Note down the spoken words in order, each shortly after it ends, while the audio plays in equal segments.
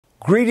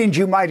Greetings,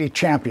 you mighty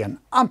champion.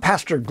 I'm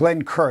Pastor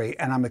Glenn Curry,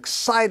 and I'm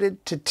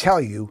excited to tell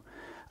you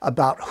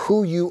about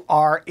who you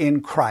are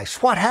in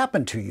Christ. What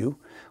happened to you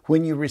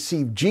when you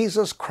received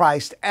Jesus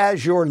Christ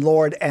as your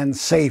Lord and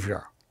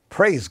Savior?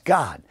 Praise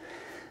God.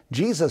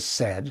 Jesus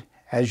said,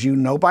 as you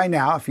know by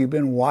now, if you've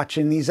been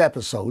watching these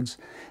episodes,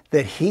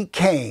 that He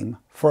came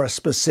for a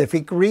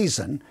specific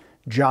reason.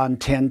 John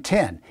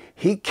 10:10.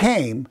 He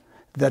came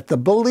that the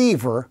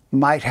believer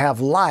might have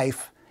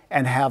life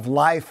and have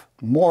life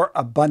more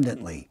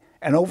abundantly.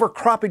 An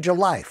overcroppage of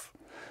life.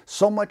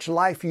 So much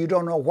life you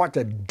don't know what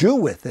to do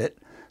with it,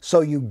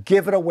 so you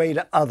give it away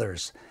to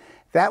others.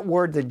 That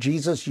word that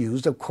Jesus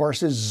used, of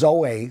course, is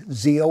Zoe,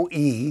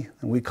 Z-O-E,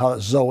 and we call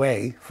it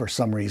Zoe for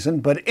some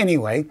reason. But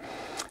anyway,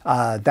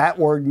 that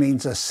word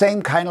means the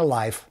same kind of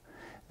life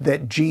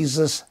that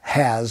Jesus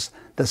has,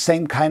 the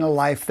same kind of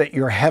life that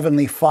your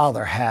Heavenly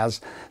Father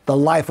has, the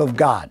life of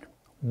God.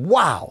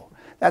 Wow,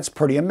 that's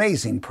pretty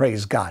amazing,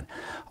 praise God.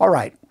 All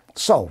right,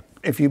 so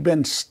if you've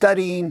been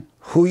studying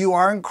who you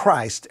are in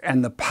Christ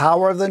and the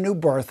power of the new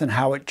birth and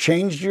how it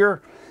changed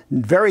your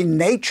very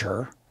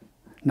nature,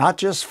 not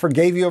just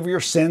forgave you of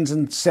your sins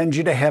and sends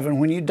you to heaven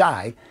when you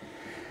die,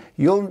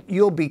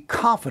 you'll be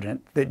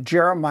confident that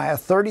Jeremiah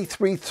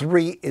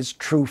 33:3 is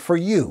true for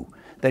you,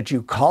 that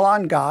you call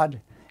on God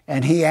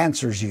and He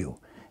answers you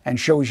and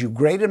shows you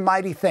great and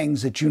mighty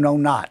things that you know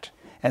not.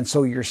 And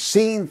so you're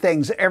seeing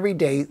things every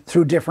day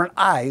through different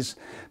eyes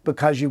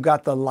because you've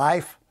got the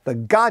life, the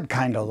God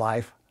kind of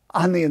life,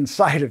 on the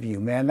inside of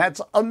you, man.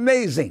 That's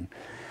amazing.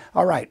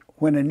 All right,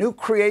 when a new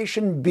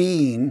creation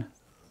being,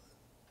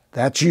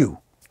 that's you,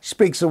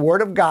 speaks the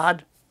word of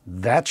God,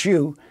 that's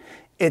you,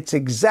 it's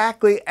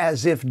exactly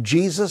as if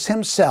Jesus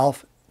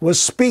Himself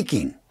was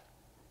speaking.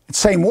 It's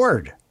same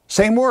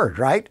word,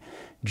 right?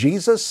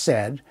 Jesus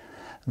said,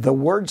 "The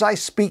words I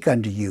speak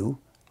unto you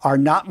are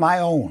not my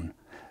own,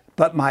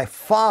 but my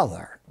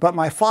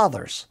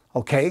Father's."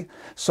 Okay?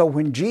 So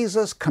when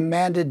Jesus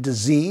commanded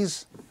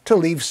disease to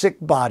leave sick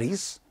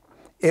bodies,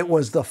 it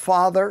was the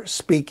Father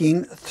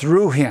speaking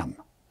through Him.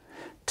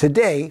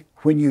 Today,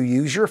 when you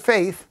use your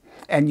faith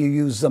and you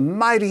use the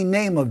mighty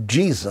name of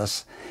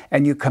Jesus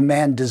and you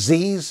command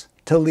disease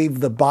to leave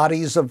the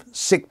bodies of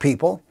sick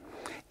people,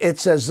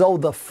 it's as though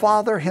the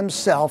Father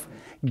Himself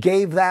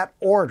gave that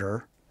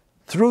order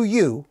through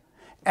you,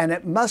 and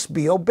it must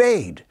be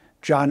obeyed.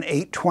 John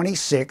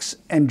 8:26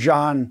 and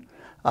John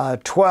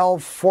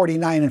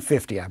 12:49 and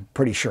 50, I'm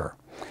pretty sure.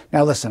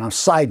 Now listen, on a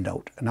side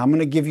note, and I'm going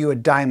to give you a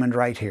diamond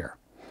right here.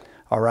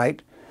 All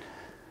right?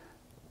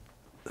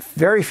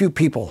 Very few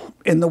people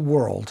in the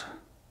world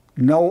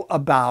know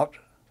about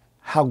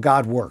how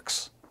God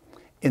works.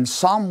 In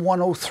Psalm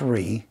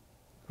 103,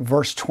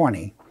 verse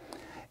 20,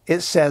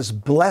 it says,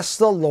 "Bless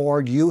the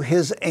Lord, you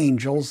His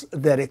angels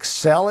that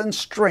excel in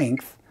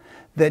strength,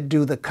 that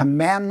do the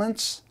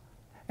commandments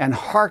and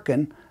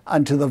hearken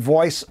unto the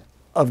voice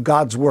of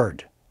God's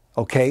word."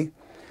 Okay?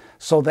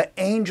 So the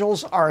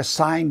angels are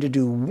assigned to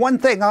do one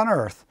thing on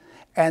earth,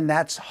 and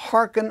that's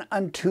hearken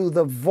unto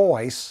the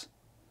voice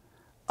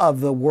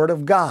of the Word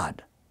of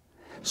God.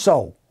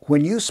 So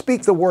when you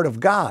speak the Word of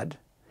God,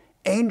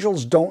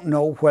 angels don't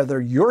know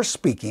whether you're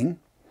speaking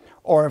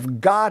or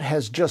if God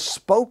has just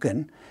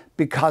spoken,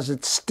 because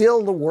it's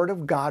still the Word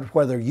of God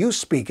whether you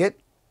speak it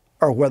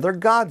or whether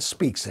God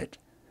speaks it.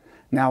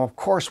 Now, of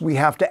course, we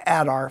have to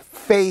add our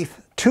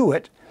faith to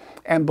it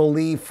and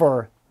believe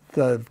for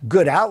the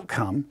good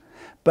outcome,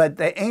 but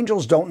the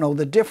angels don't know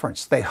the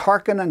difference. They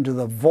hearken unto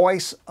the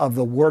voice of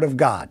the Word of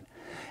God.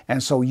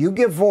 And so you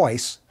give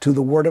voice to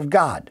the Word of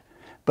God,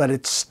 but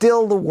it's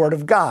still the Word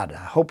of God.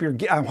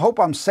 I hope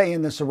I'm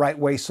saying this the right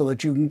way so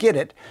that you can get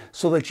it,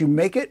 so that you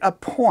make it a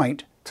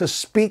point to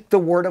speak the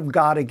Word of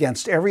God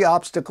against every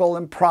obstacle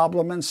and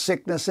problem and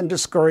sickness and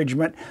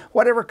discouragement,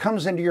 whatever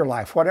comes into your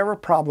life, whatever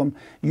problem,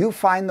 you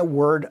find the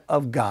Word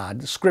of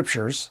God, the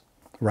Scriptures,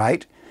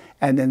 right?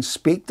 And then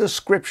speak the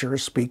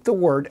Scriptures, speak the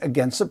Word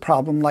against the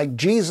problem like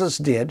Jesus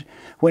did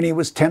when He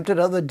was tempted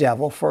of the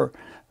devil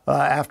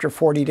after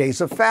 40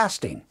 days of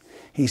fasting.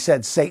 He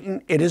said,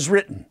 "Satan, it is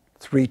written,"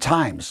 3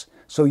 times.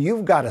 So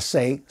you've got to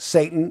say,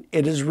 "Satan,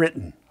 it is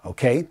written,"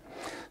 okay?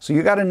 So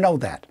you got to know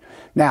that.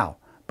 Now,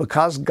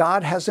 because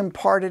God has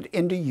imparted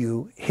into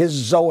you His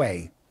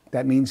Zoe,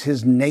 that means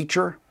His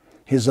nature,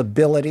 His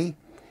ability,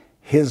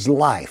 His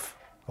life,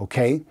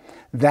 okay?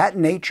 That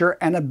nature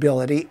and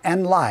ability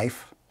and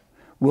life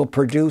will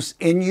produce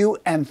in you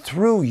and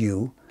through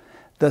you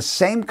the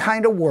same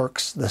kind of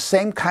works, the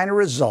same kind of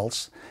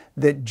results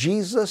that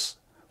Jesus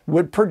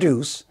would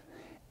produce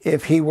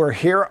if He were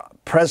here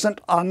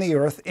present on the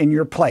earth in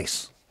your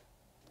place.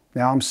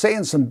 Now, I'm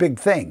saying some big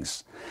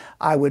things.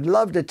 I would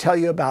love to tell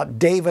you about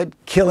David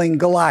killing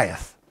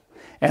Goliath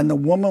and the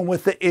woman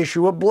with the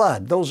issue of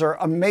blood. Those are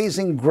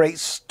amazing, great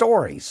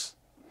stories.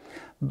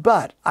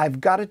 But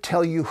I've got to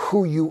tell you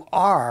who you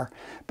are,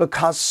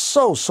 because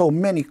so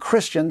many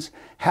Christians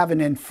have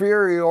an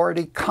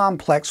inferiority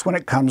complex when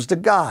it comes to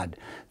God.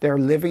 They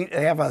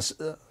have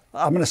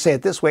I'm going to say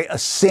it this way, a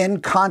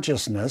sin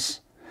consciousness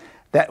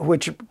that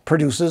which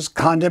produces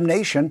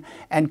condemnation,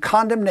 and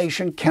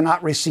condemnation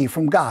cannot receive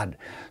from God.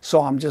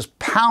 So I'm just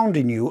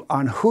pounding you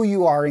on who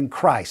you are in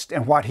Christ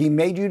and what He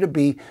made you to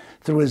be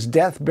through His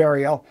death,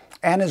 burial,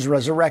 and His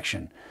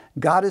resurrection.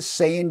 God is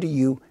saying to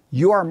you,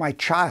 you are my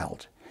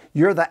child.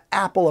 You're the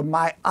apple of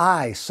my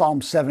eye, Psalm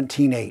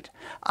 17:8.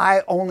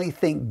 I only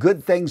think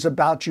good things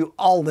about you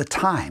all the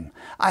time.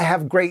 I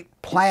have great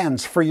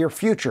plans for your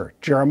future.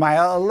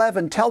 Jeremiah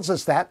 11 tells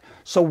us that,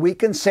 so we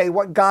can say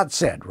what God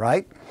said,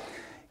 right?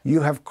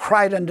 You have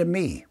cried unto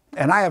me,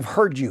 and I have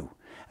heard you,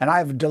 and I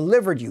have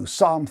delivered you,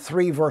 Psalm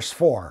 3, verse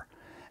 4.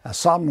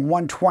 Psalm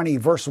 120,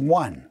 verse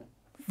 1.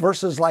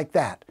 Verses like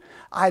that.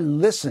 I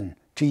listen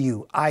to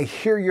you. I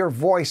hear your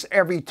voice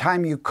every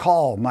time you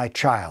call, my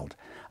child.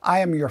 I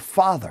am your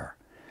father.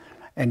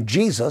 And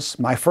Jesus,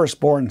 my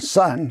firstborn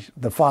son,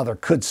 the Father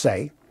could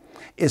say,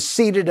 is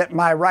seated at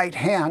my right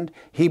hand,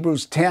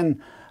 Hebrews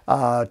 10,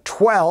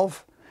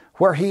 12,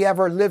 where He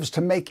ever lives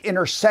to make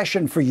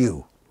intercession for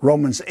you,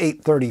 Romans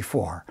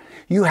 8:34.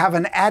 You have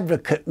an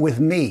advocate with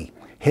me.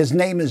 His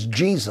name is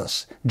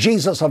Jesus,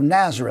 Jesus of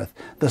Nazareth,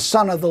 the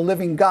Son of the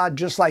living God,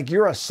 just like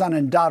you're a son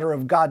and daughter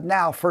of God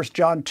now, 1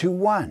 John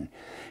 2:1.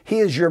 He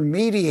is your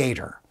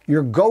mediator,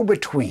 your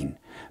go-between,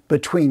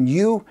 between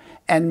you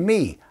and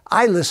me.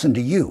 I listen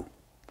to you,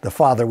 the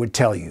Father would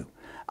tell you.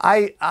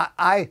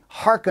 I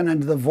hearken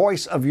unto the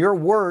voice of your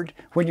word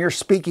when you're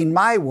speaking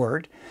my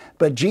word,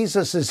 but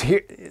Jesus is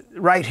here,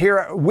 right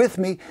here with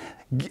me,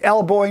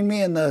 elbowing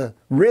me in the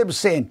ribs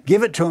saying,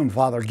 give it to him,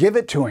 Father, give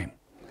it to him.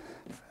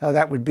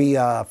 That would be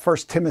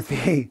 1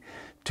 Timothy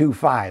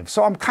 2:5.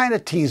 So I'm kind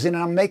of teasing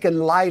and I'm making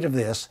light of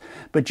this,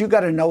 but you got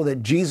to know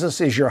that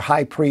Jesus is your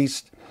high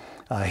priest,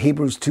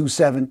 Hebrews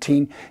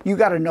 2:17. You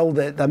got to know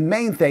that the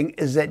main thing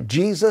is that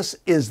Jesus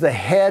is the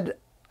head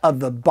of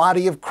the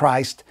body of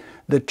Christ,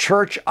 the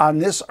church on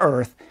this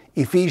earth,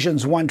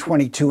 Ephesians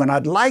 1:22. And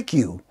I'd like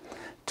you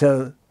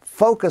to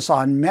focus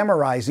on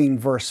memorizing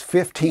verse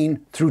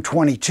 15 through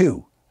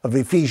 22 of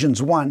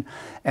Ephesians 1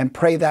 and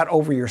pray that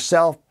over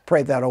yourself,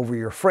 pray that over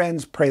your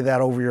friends, pray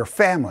that over your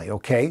family,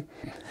 okay?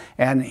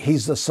 And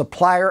He's the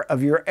supplier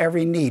of your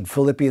every need,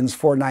 Philippians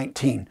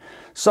 4:19.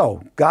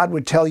 So God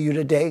would tell you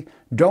today,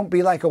 don't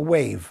be like a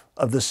wave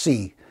of the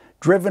sea,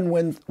 driven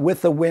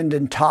with the wind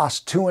and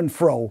tossed to and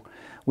fro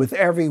with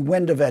every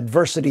wind of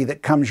adversity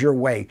that comes your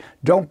way.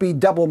 Don't be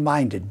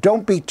double-minded.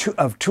 Don't be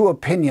of two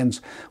opinions.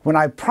 When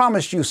I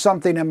promised you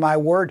something in my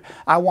word,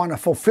 I want to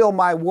fulfill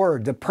my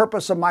word. The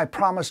purpose of my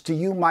promise to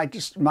you,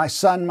 my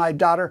son, my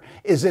daughter,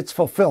 is its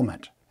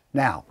fulfillment.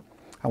 Now,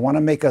 I want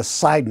to make a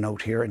side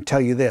note here and tell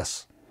you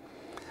this.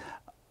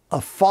 A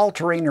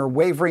faltering or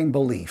wavering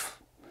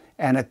belief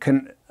and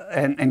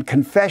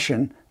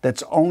confession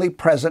that's only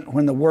present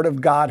when the Word of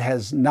God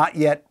has not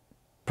yet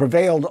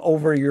prevailed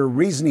over your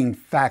reasoning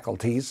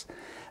faculties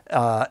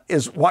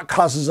is what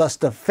causes us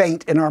to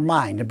faint in our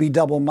mind, to be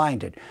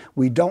double-minded.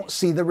 We don't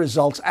see the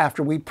results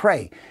after we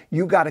pray.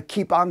 You got to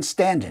keep on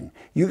standing.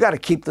 You got to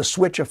keep the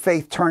switch of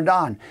faith turned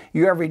on.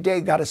 You every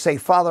day got to say,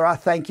 Father, I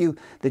thank you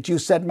that you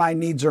said my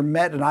needs are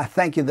met, and I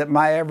thank you that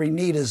my every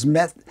need is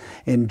met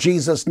in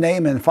Jesus'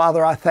 name. And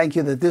Father, I thank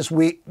you that this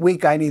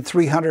week I need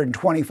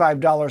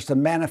 $325 to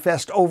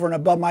manifest over and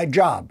above my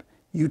job.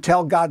 You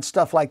tell God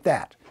stuff like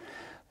that.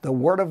 The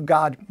Word of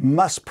God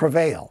must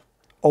prevail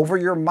over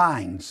your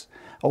mind's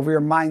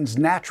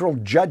natural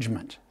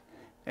judgment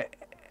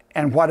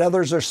and what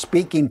others are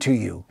speaking to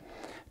you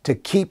to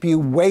keep you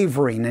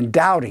wavering and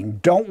doubting.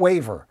 Don't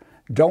waver.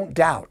 Don't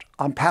doubt.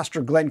 I'm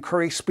Pastor Glenn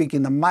Curry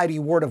speaking the mighty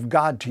Word of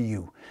God to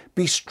you.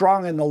 Be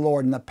strong in the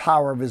Lord and the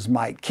power of His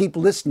might. Keep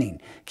listening.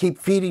 Keep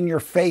feeding your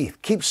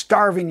faith. Keep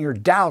starving your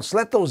doubts.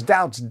 Let those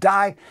doubts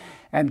die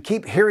and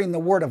keep hearing the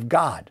Word of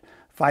God.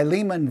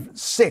 Philemon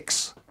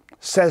 6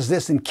 says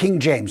this in King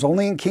James,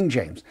 only in King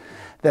James,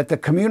 that the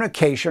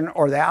communication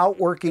or the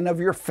outworking of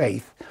your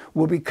faith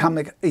will become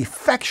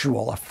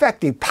effectual,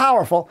 effective,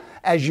 powerful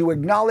as you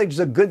acknowledge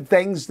the good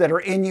things that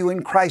are in you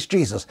in Christ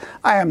Jesus.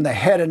 I am the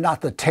head and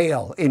not the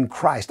tail in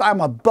Christ.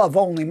 I'm above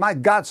only. My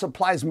God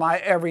supplies my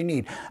every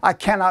need. I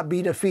cannot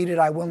be defeated.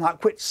 I will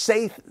not quit.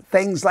 Say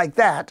things like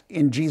that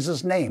in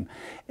Jesus' name.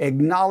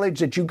 Acknowledge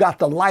that you got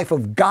the life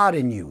of God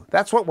in you.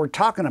 That's what we're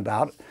talking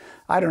about.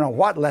 I don't know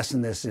what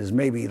lesson this is,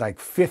 maybe like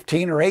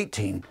 15 or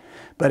 18,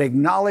 but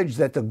acknowledge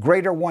that the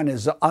greater one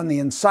is on the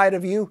inside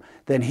of you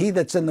than he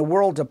that's in the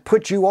world to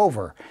put you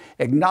over.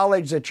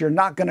 Acknowledge that you're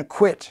not going to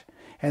quit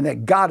and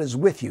that God is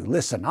with you.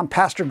 Listen, I'm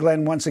Pastor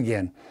Glenn once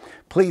again.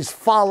 Please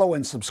follow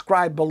and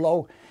subscribe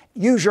below.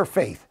 Use your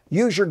faith,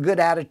 use your good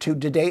attitude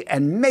today,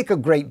 and make a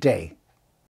great day.